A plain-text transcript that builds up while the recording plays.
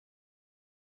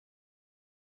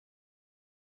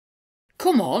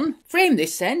Come on, frame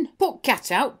this then. Put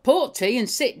cat out, port tea and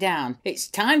sit down. It's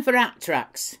time for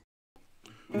Tacks.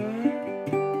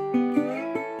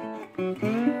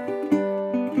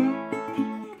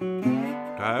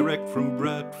 Direct from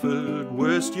Bradford,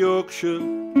 West Yorkshire,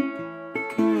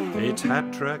 it's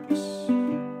Tacks,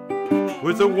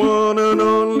 with the one and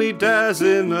only Daz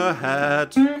in the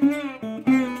hat.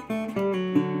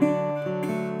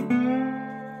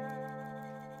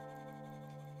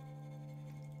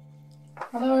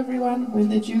 Hello everyone, we're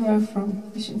the duo from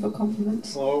Fishing for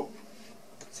Compliments. Hello.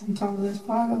 Sometimes there's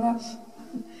 5 of us.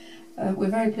 We're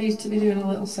very pleased to be doing a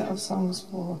little set of songs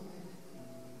for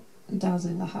Daz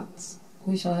in the Hat's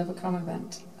We Shall Overcome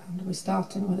event, and we're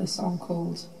starting with a song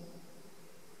called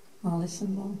I'll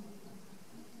Listen More.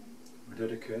 We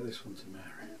dedicate this one to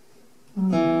Mary.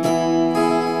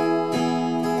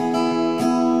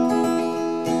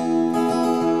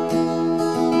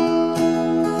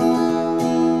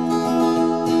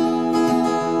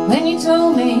 When you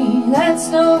told me that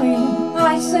story,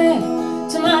 I said,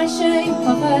 to my shame,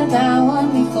 I've heard that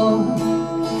one before.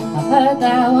 I've heard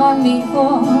that one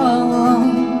before.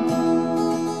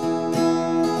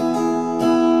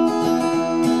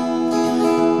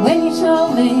 When you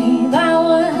told me that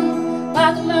one,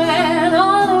 about the man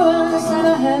on the run, I said I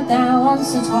heard that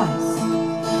once or twice.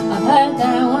 I've heard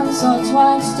that once or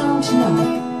twice, don't you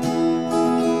know?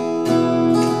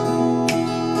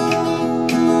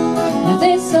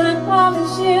 This I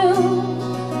promise you,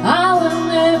 I will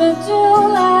never do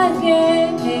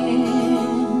again.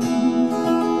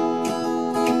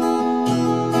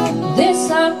 This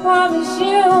I promise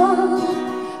you,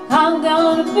 I'm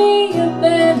gonna be your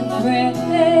better friend.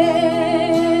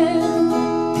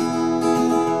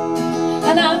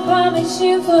 And I promise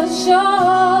you for sure,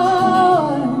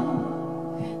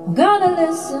 I'm gonna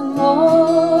listen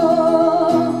more.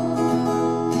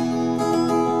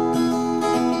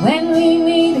 When we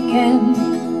meet again,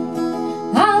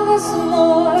 I'll listen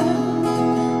more.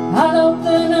 I'll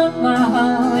open up my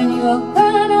heart when you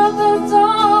open up the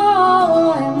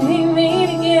door. When we meet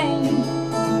again,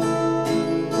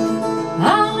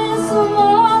 I'll listen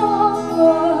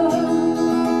more.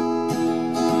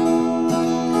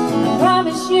 I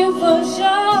promise you for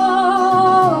sure,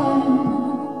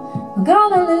 I'm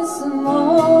gonna listen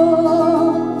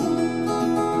more.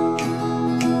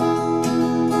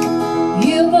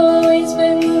 You've always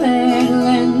been there to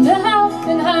lend a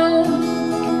helping hand.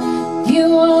 You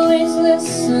always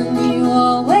listen, you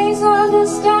always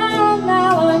understand.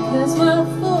 Now I curse my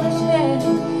foolish head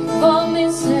for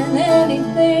missing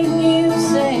anything you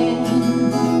said.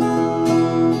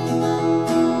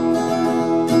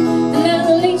 And now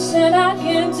the least that I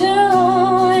can do,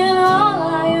 and all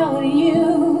I owe to you,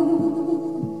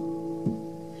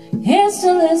 is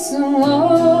to listen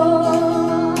more.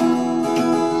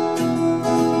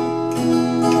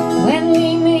 When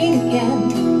we meet again,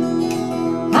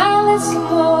 I'll listen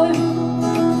more.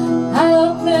 I'll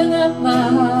open up my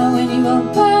heart when you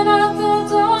open up the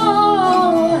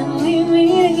door. When we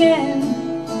meet again,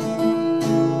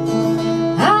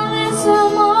 I'll listen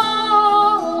more.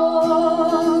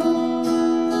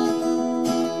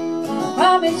 I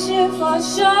promise you for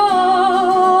sure,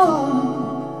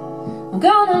 I'm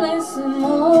gonna listen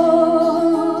more.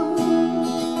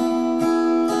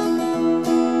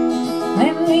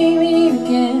 When we meet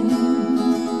again,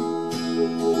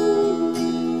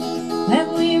 when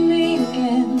we meet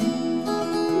again,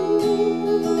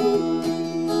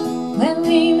 when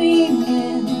we meet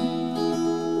again.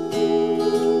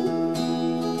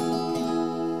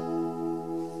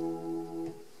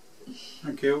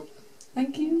 Thank you.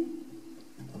 Thank you.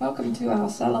 Welcome to our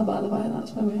cellar, by the way,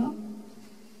 that's where we are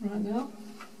right now.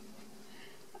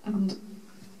 And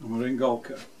we're in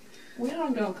Golka. we are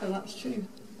in Golka, that's true.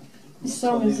 This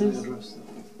song is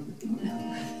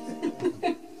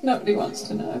nobody wants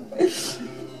to know.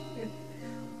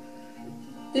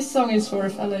 This song is for a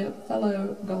fellow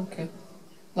Golka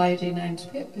lady named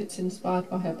Pip. It's inspired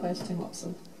by her posting lots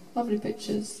of lovely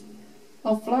pictures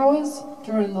of flowers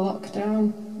during the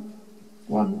lockdown,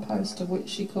 one post of which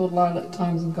she called Lilac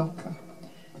Times in Golka.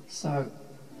 So,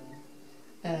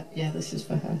 yeah, this is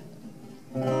for her.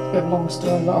 It's a bit of a long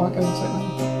story, but I won't go into it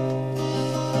now.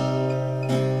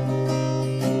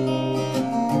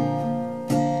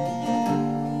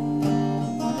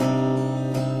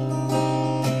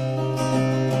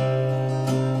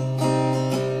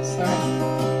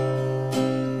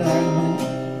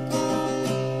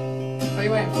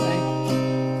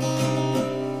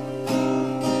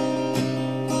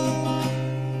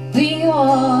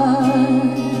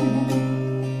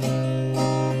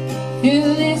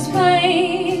 Through this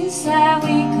place that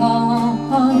we call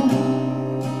home,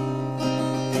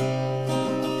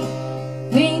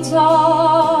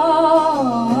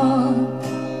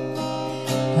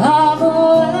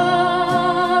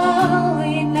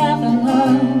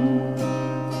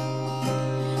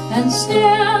 and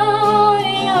still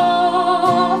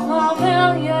you're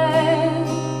familiar.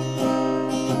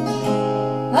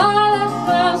 All the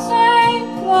clouds they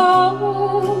glow,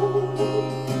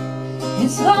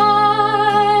 it's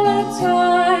like the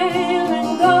time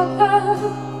and Gulka,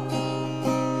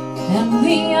 and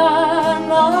we are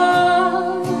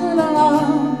not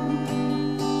alone.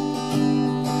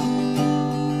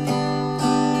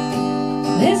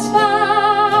 This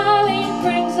valley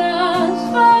brings us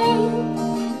home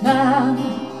now.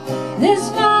 This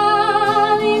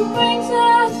valley brings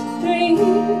us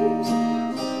dreams,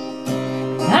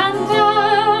 and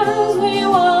as we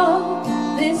walk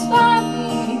this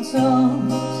valley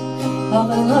tones of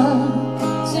a love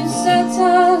to set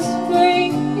us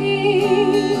free.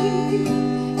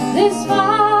 This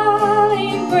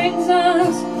valley brings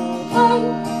us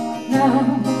home now.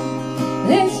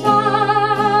 This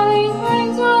valley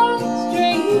brings us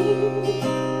dreams,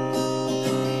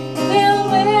 filled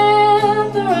with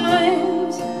the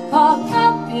rhymes of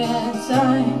happier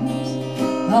times,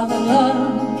 of the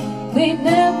love we'd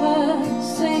never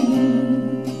seen.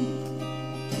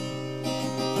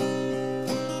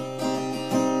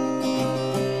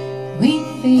 We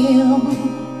feel,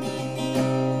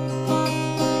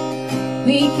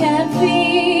 we can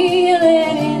feel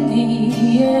it in the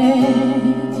air.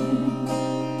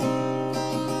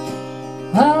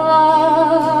 A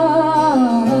love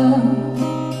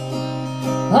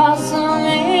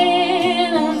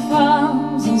blossoming from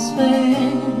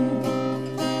despair,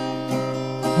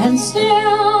 and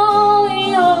still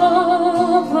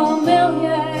you're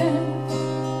familiar.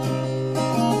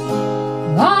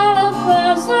 All the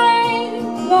clouds they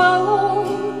glow,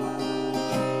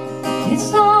 it's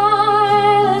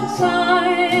like the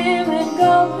time and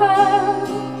Gulka,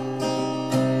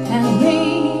 and we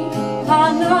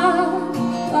are not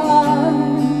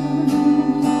alone.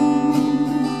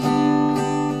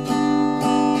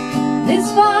 This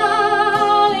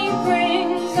valley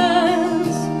brings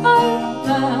us home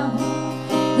now.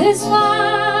 This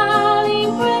valley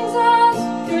brings us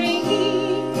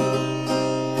dreams,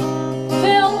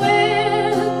 filled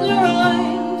with the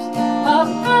rhymes of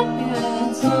happier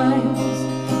times,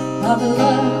 of the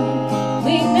love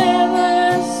we never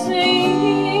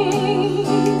seen.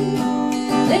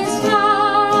 This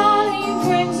valley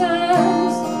brings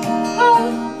us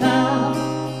home now.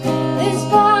 This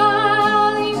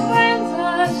valley brings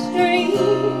us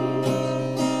dreams,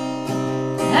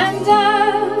 and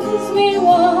as we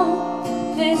walk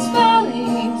this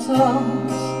valley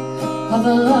tones of a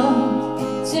love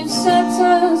to set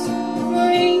us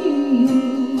free.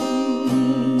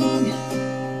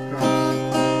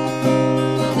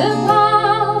 The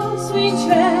paths we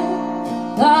tread,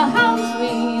 the hands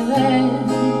we led,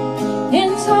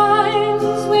 in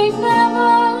times we've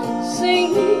never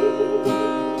seen,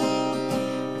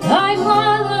 like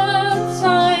other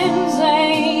times they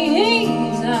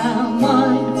ease our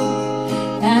minds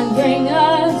and bring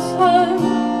us home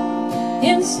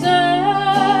instead.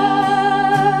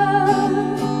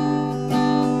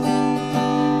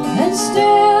 And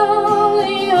still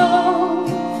you're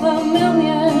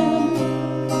familiar.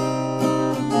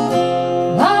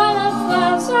 While the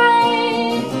clouds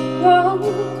they grow,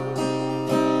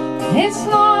 it's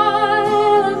like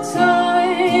the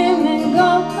time in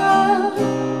Gulka.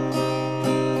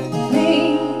 We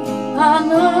are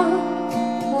not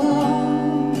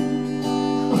alone.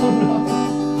 Oh no,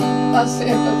 that's it,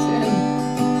 that's it.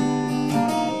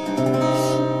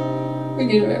 We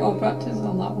need a bit more practice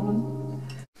on that one.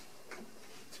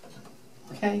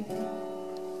 Okay,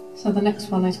 so the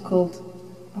next one is called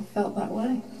I Felt That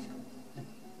Way.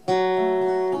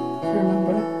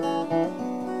 Remember it?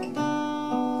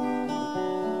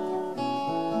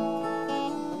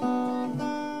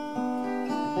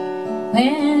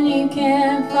 When you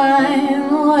can't find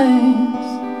the words,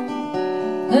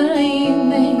 believe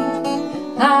me,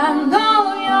 I know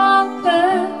your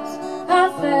hurts. I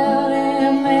felt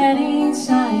it many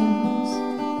times.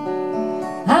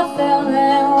 I felt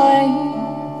that way,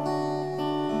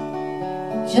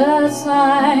 just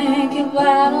like a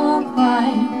battle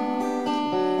cry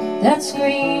that's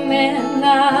screaming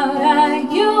out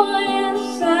at you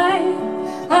inside.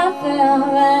 I felt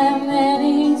that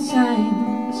many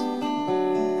times.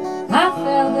 I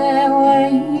felt that way.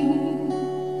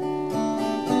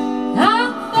 I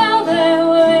felt that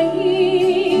way.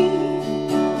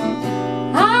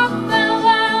 I felt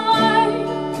that way.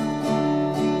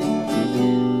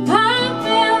 I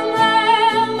felt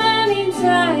that many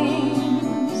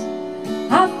times.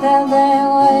 I felt that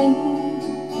way.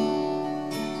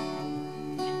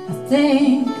 I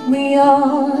think we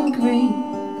all agree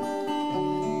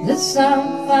the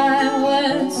some find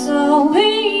words so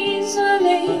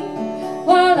easily,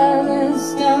 while others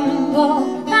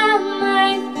stumble and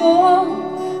they fall.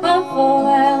 I fall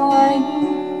that way.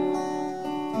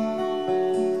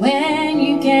 When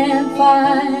you can't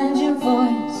find your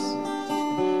voice,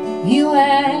 you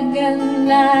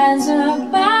agonize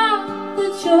about the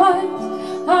choice.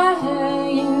 I hear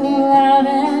you loud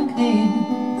and clear.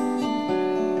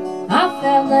 I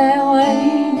felt that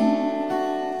way.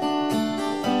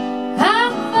 I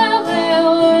felt that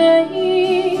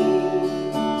way.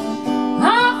 I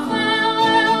felt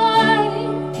that way.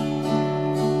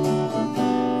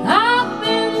 I've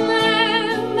been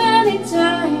there many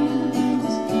times.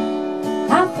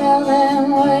 I felt that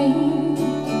way.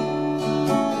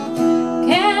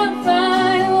 Can't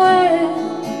find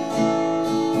words.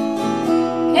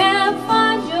 Can't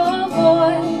find your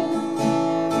voice.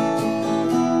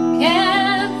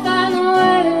 Can't find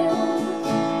words.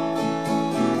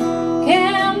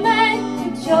 Can't make a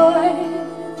choice.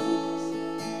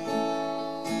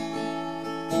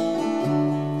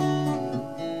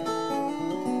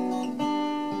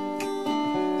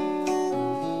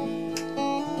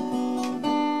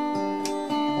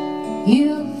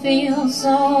 You feel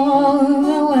so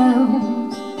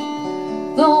overwhelmed.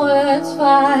 The words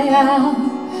fly out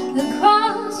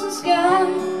across the sky,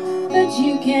 but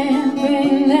you can't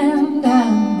bring them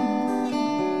down.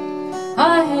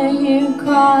 I hear you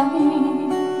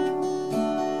crying,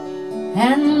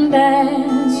 and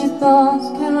as your thoughts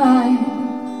collide,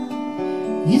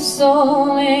 your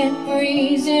soul it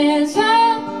freezes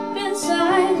up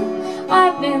inside.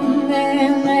 I've been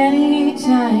there many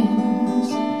times.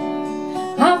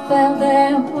 I felt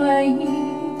that way.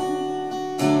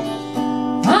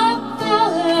 I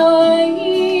felt that way.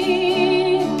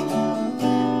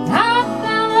 I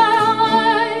felt that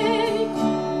way.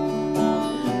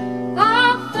 I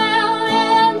felt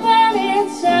it many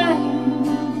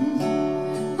times.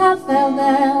 I felt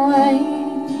that way.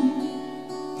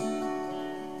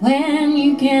 When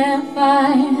you can't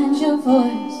find your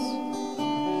voice,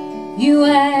 you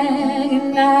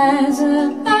agonize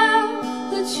about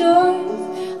the choice.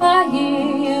 I hear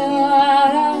you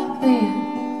loud and clear.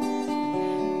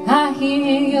 I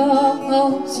hear your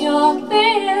hopes, your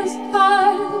fears,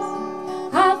 cause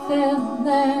I feel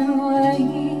that way.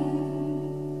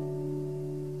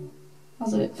 I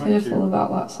was a bit fearful about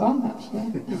that song, actually.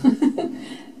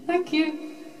 Thank you.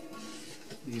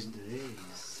 These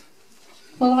days.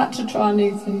 Well, I like to try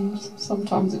new things.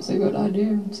 Sometimes it's a good idea,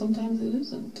 and sometimes it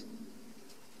isn't.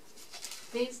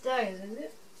 These days, is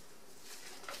it?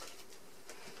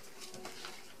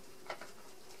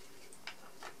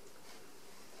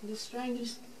 The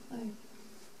strangest thing.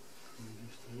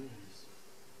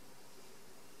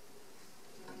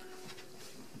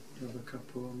 Do you have a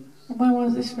couple on this? Where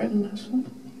was this written, actually?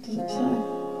 Does it say?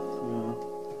 No.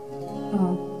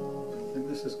 Oh. I think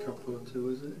this is couple 2,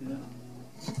 is it? Yeah.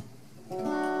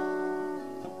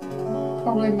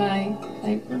 Probably May,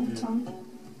 April time.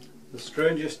 The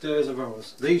Strangest Days of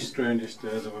Ours. These Strangest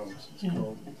Days of Ours, it's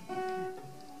called.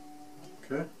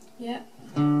 Okay. Yeah.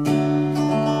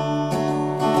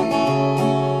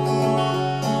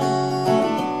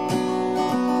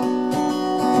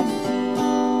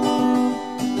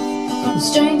 The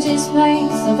strangest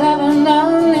place I've ever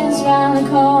known is round the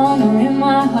corner in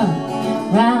my heart.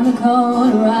 Round the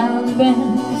corner, round the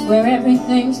bend, where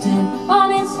everything's turned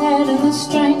on its head. And the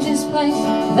strangest place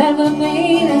I've ever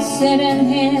been is sitting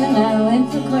here now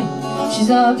with the queen.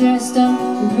 She's all dressed up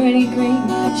in pretty green.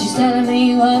 She's telling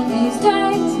me what these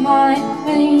days might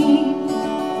mean.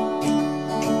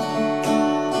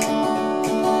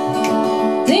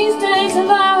 These days of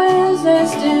ours, they're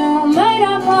still made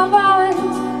up of hours,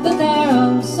 but they're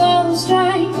oh so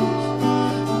strange,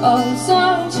 oh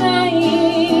so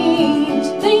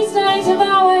changed. These days of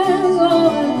ours, all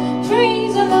the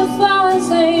trees and the flowers,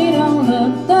 they don't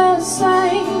look the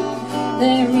same.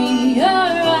 They're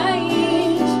rearranged.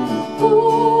 Ooh,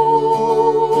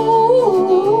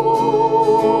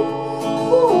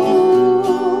 ooh.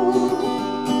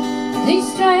 These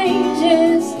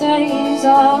strangest days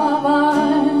of ours.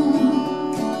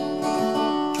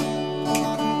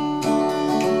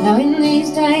 Now in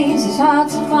these days it's hard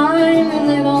to find a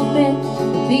little bit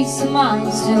of peace of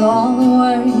mind. Still all the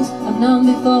worries I've known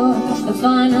before have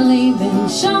finally been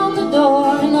shown the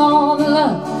door. And all the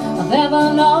love I've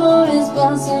ever known is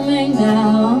blossoming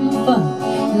now on the phone.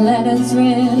 And letters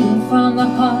written from the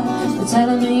heart are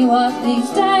telling me what these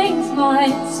days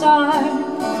might start.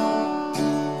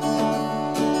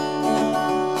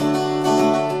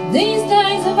 These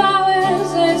days of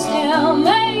ours, they're still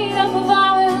made up of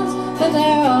hours, but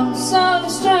they're all so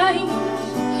strange,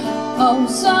 oh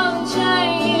so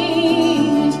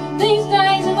change. These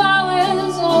days of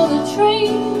ours, all the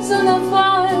trees and the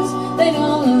flowers, they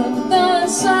don't look the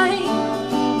same.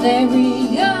 They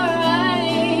rearrange.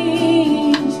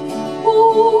 Ooh,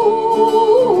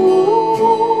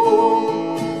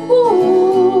 ooh.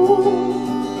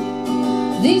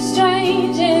 These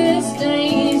strangest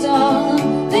days are,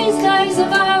 these days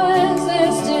of ours,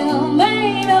 they're still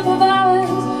made up of hours,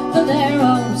 but they're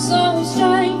oh so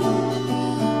strange,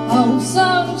 oh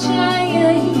so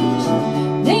change.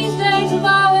 These days of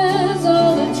ours,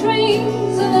 all the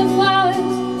trees and the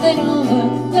flowers, they don't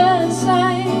look the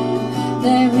same.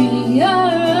 They rearrange.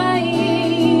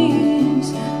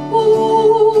 Ooh,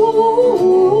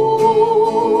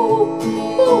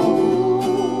 ooh.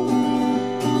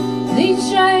 These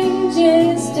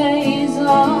strangest days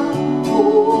are.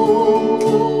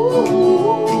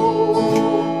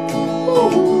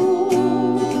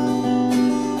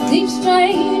 These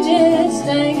strangest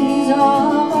days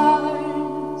are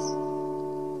ours.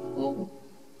 Ooh.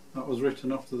 That was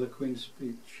written after the Queen's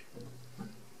speech.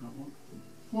 That one.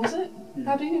 Was it? Yeah.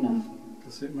 How do you know?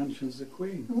 Because it mentions the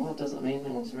Queen. Well, that doesn't mean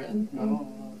it was written. Oh.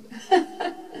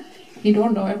 You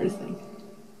don't know everything.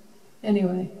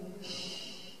 Anyway.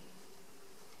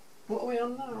 What are we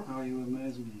on now? How you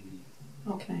amaze me.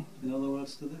 Okay. In other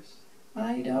words to this?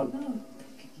 I don't know.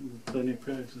 Turn your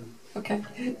page then. Okay.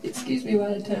 Excuse me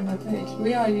while I turn my page.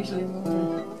 We are usually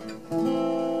more.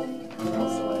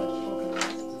 What's the word?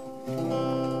 Organised.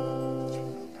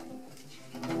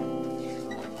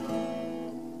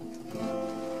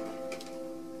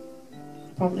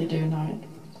 Probably do know it.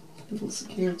 Little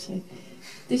security.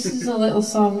 This is a little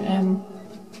song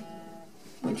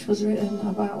which was written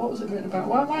about. What was it written about?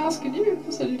 Why am I asking you? I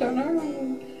said you don't know.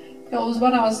 It was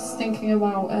when I was thinking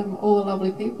about all the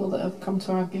lovely people that have come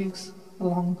to our gigs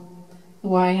along the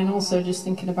way, and also just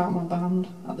thinking about my band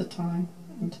at the time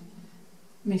and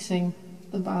missing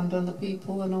the band and the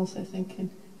people, and also thinking,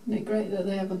 isn't it great that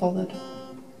they ever bothered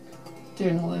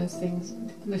doing all those things,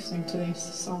 listening to these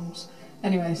songs.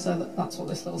 Anyway, so that's what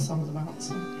this little song's about.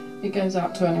 So it goes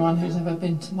out to anyone who's ever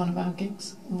been to one of our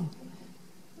gigs,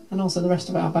 and also the rest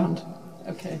of our band.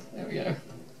 Okay, there we go.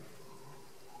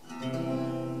 I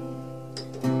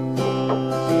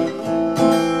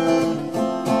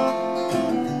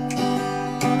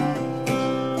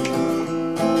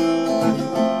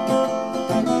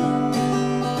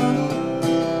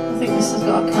think this has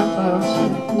got a capo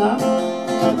actually. No?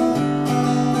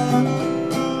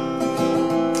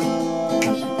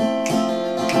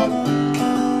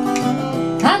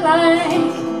 I'd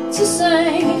like to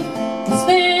say it's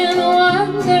been a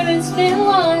wonder, it's been a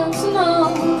while to know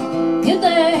you're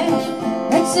there,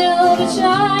 like silver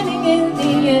shining in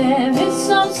the air. It's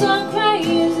so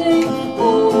crazy.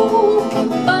 Ooh,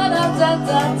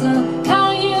 ba-da-da-da-da, how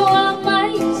you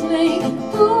amaze me.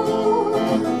 Ooh,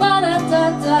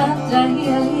 ba-da-da-da-da,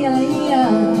 yeah.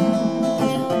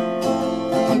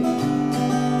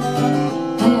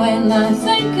 And when I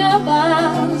think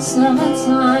about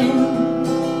summertime,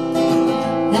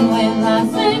 and when I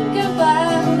think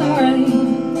about the rain,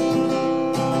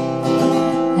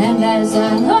 and as I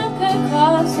look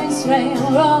across this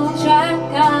railroad track,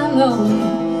 I know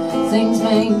things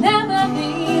may never be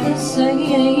the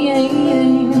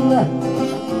same, but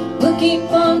we'll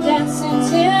keep on dancing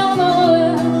till the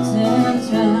world turns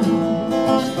round.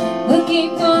 We'll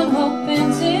keep on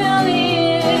hoping till the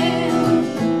end.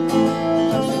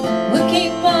 We'll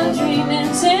keep on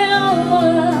dreaming till the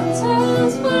world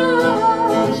turns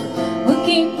round. We'll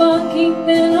keep on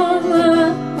keeping on,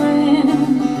 my friend.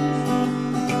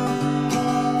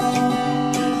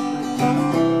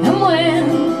 And when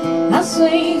I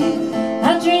sleep, I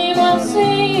dream of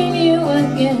seeing you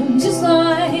again, just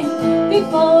like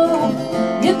before.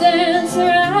 You dance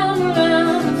around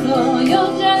the floor,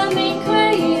 you'll drive me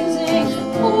crazy.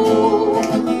 Ooh,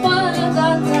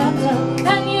 ba-da-da-da-da,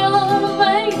 and you'll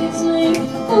amaze me.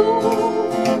 Ooh,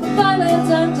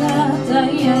 ba-da-da-da-da,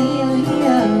 yeah.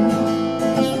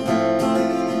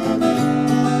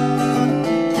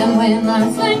 And when I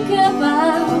think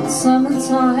about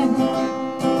summertime,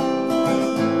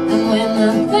 and when I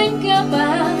think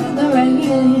about the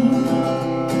rain,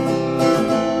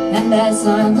 and as I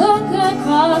look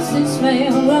across this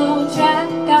railroad track,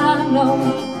 I know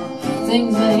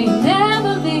things may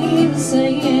never be the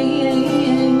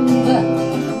same, but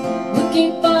we'll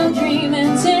keep on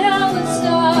dreaming till the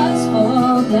stars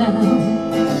fall down.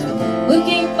 We'll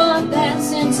keep on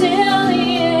dancing till the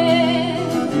end.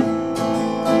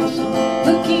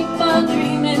 We'll keep on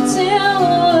dreaming till the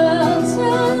world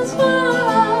turns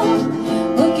round.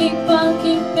 We'll keep on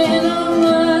keeping on,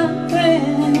 my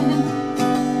friend.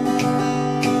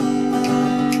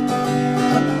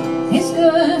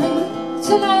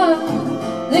 to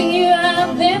know that you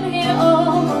have been here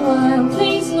all the while.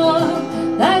 Please know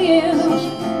that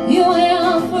you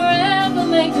will forever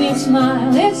make me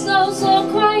smile. It's so, so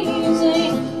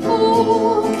crazy.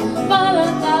 Ooh,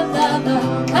 ba-da-da-da-da,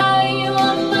 how you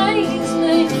amaze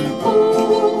me.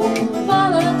 Ooh,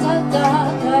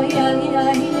 ba-da-da-da-da, yeah.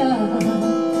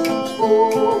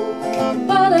 Ooh,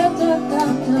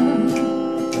 ba-da-da-da-da.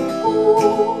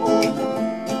 Ooh,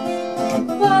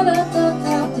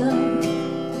 ba-da-da-da-da.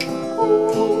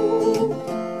 Ooh,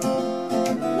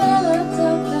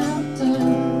 ba-da-da-da-da.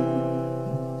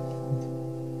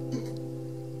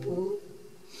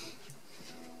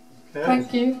 Okay.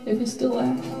 Thank you, if you're still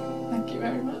there. Thank you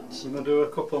very much. I'm going to do a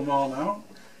couple more now,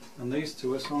 and these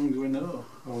two are songs we know,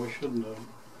 or we should know.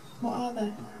 What are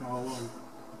they? How long?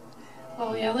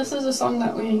 Oh yeah, this is a song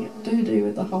that we do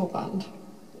with the whole band.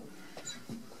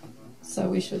 So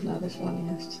we should know this one,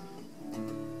 yes.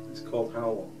 It's called How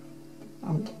Long?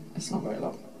 And it's not very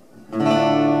long.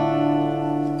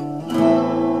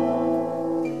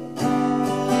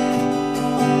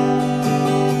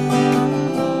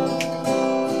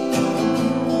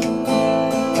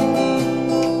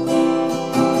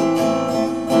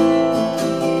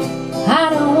 I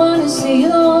don't wanna see you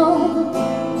alone,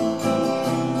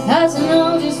 'cause I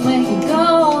know just make it go.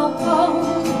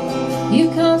 You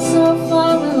come so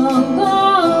far along,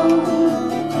 gone.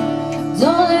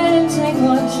 Don't let it take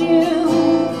what you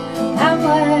have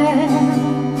left.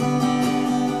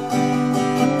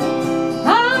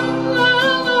 How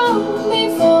long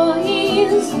before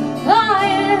he's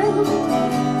lying,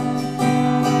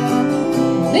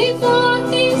 before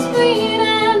he's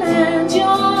bleeding and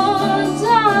you're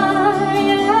dying?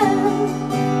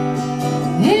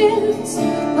 It's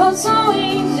not so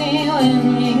easy when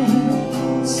you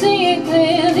see it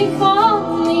clearly from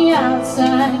the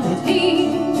outside, but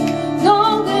he's no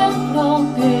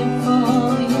good for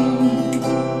you.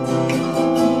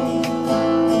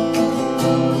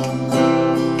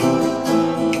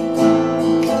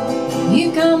 You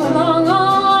come a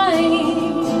long way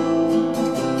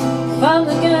from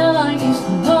the girl I used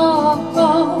to know.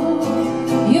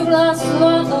 You've lost a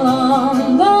lot along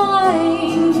the way.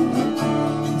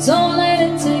 Don't let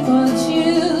it take what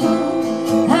you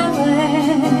have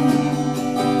left.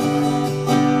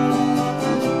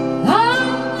 How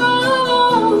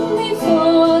long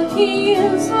before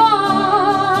he's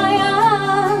lying,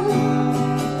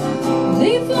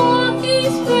 before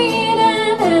he's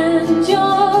bleeding and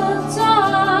you're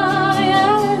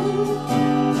dying?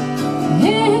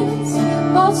 It's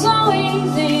all so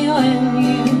easy when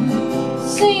you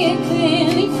see it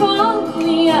clearly from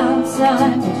the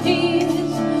outside, but he's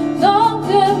no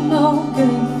good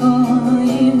for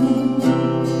you.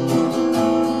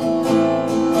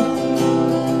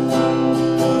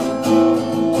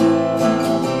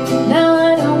 Now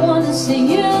I don't want to see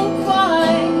you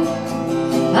cry,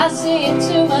 I see it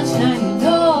too much now, you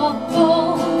know.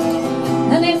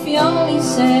 And if you only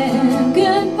said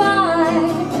goodbye,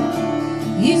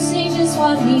 you see just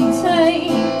what he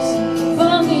takes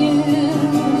from you.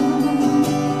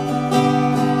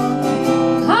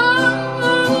 How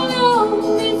long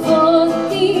before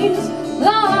he's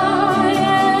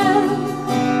lying,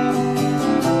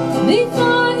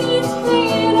 before he's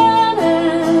bleeding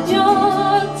and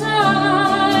you're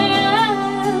dying?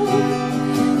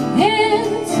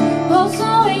 It's all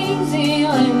so easy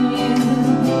when you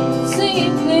see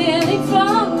it clearly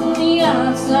from the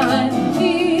outside.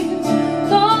 He's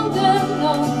no good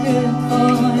for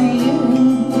you.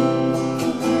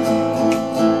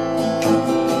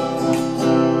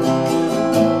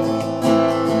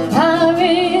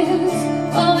 It's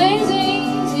always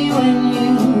easy when you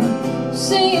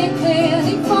see it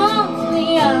clearly from the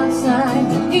outside,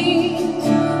 but he's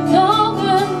no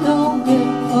good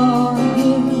for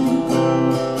you.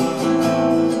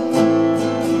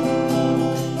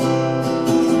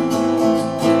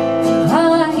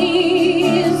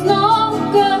 He's no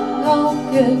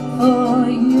good for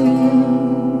you.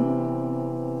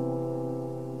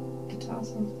 Guitar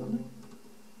sounds funny.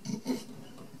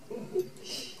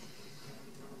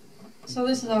 So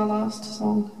this is our last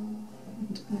song.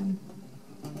 And,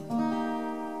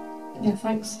 yeah,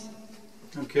 thanks.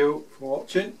 Thank you for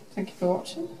watching. Thank you for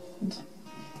watching. And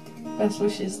best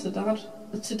wishes to Dad.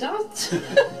 To Dad?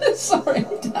 Sorry,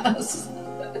 Daz.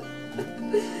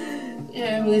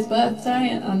 Yeah, with his birthday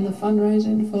and the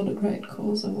fundraising for the great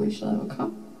cause of We Shall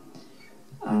Overcome.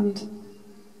 And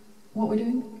what are we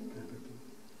doing?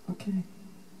 Okay.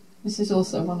 This is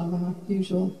also one of our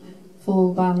usual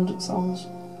full band songs,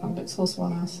 and it's also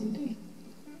on our CD.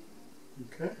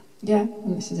 Okay. Yeah,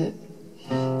 and this is it.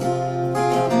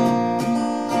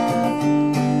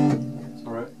 So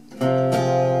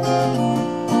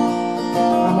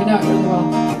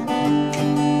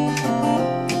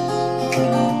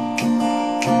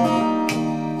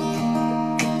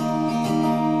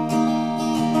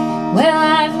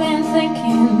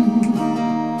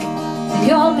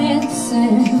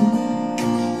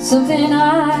missing, something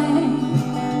I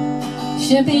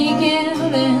should be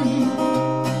given.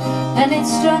 And it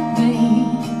struck me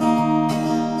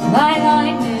like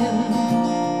lightning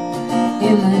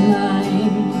in the night.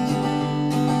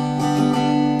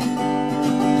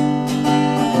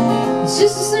 It's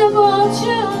just a simple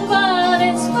tune, but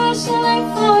it's especially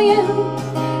for you,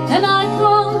 and I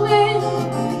call it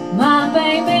my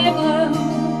baby blue.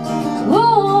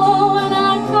 Oh, and I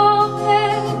call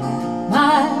it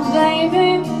my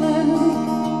baby blue.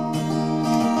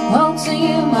 Oh, to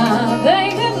you, my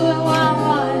baby blue,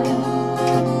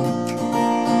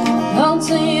 oh,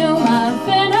 to you, my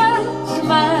Venus,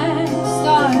 my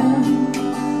star.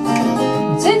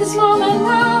 Take this moment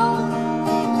now,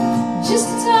 just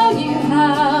to tell you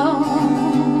how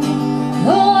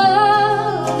the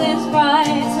world is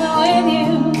brighter with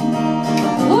you.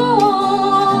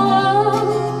 Oh,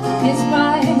 it's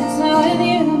brighter with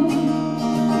you.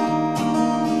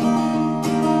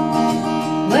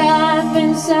 Well, I've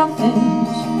been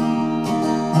selfish,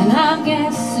 and I'm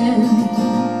guessing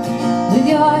with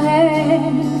your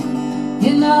head,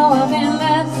 you know I've been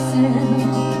messing,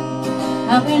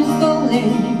 I've been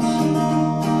foolish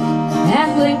and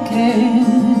blinking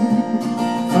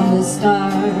from the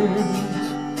start.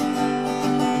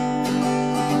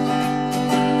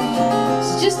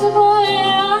 It's just a boy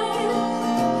and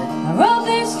I wrote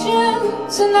this tune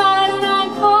tonight, and I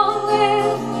call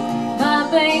it my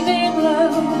baby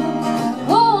blue.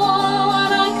 Oh,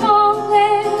 and I call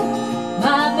it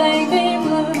my baby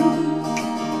blue.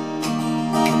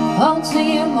 Oh, to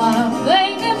you, my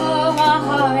baby blue, my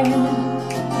heart.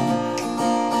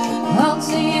 Oh,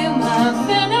 to you, my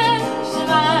finish,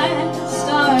 my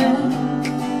star.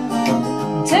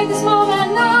 Take this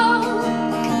moment now,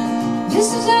 just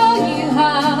to tell you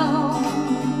how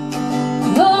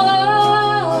the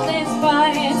world is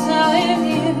brighter with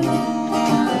you.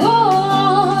 Oh,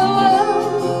 the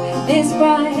world is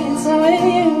brighter with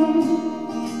you.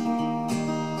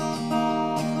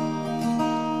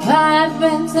 I've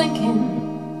been thinking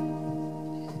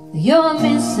that you're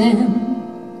missing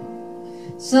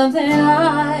something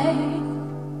I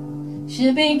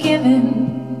should be given.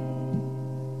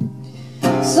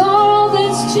 So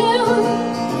this tune,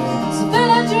 it's been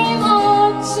a dream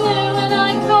or two, and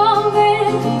I call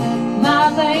it my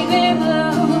baby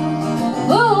blue.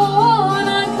 Oh, and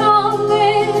I call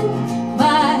it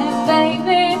my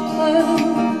baby blue.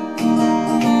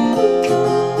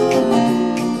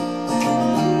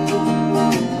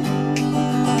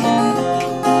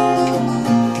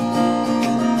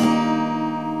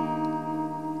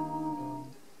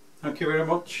 Thank you very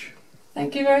much.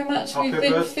 Thank you very much. Happy We've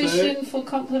been birthday. fishing for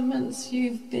compliments.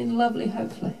 You've been lovely,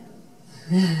 hopefully.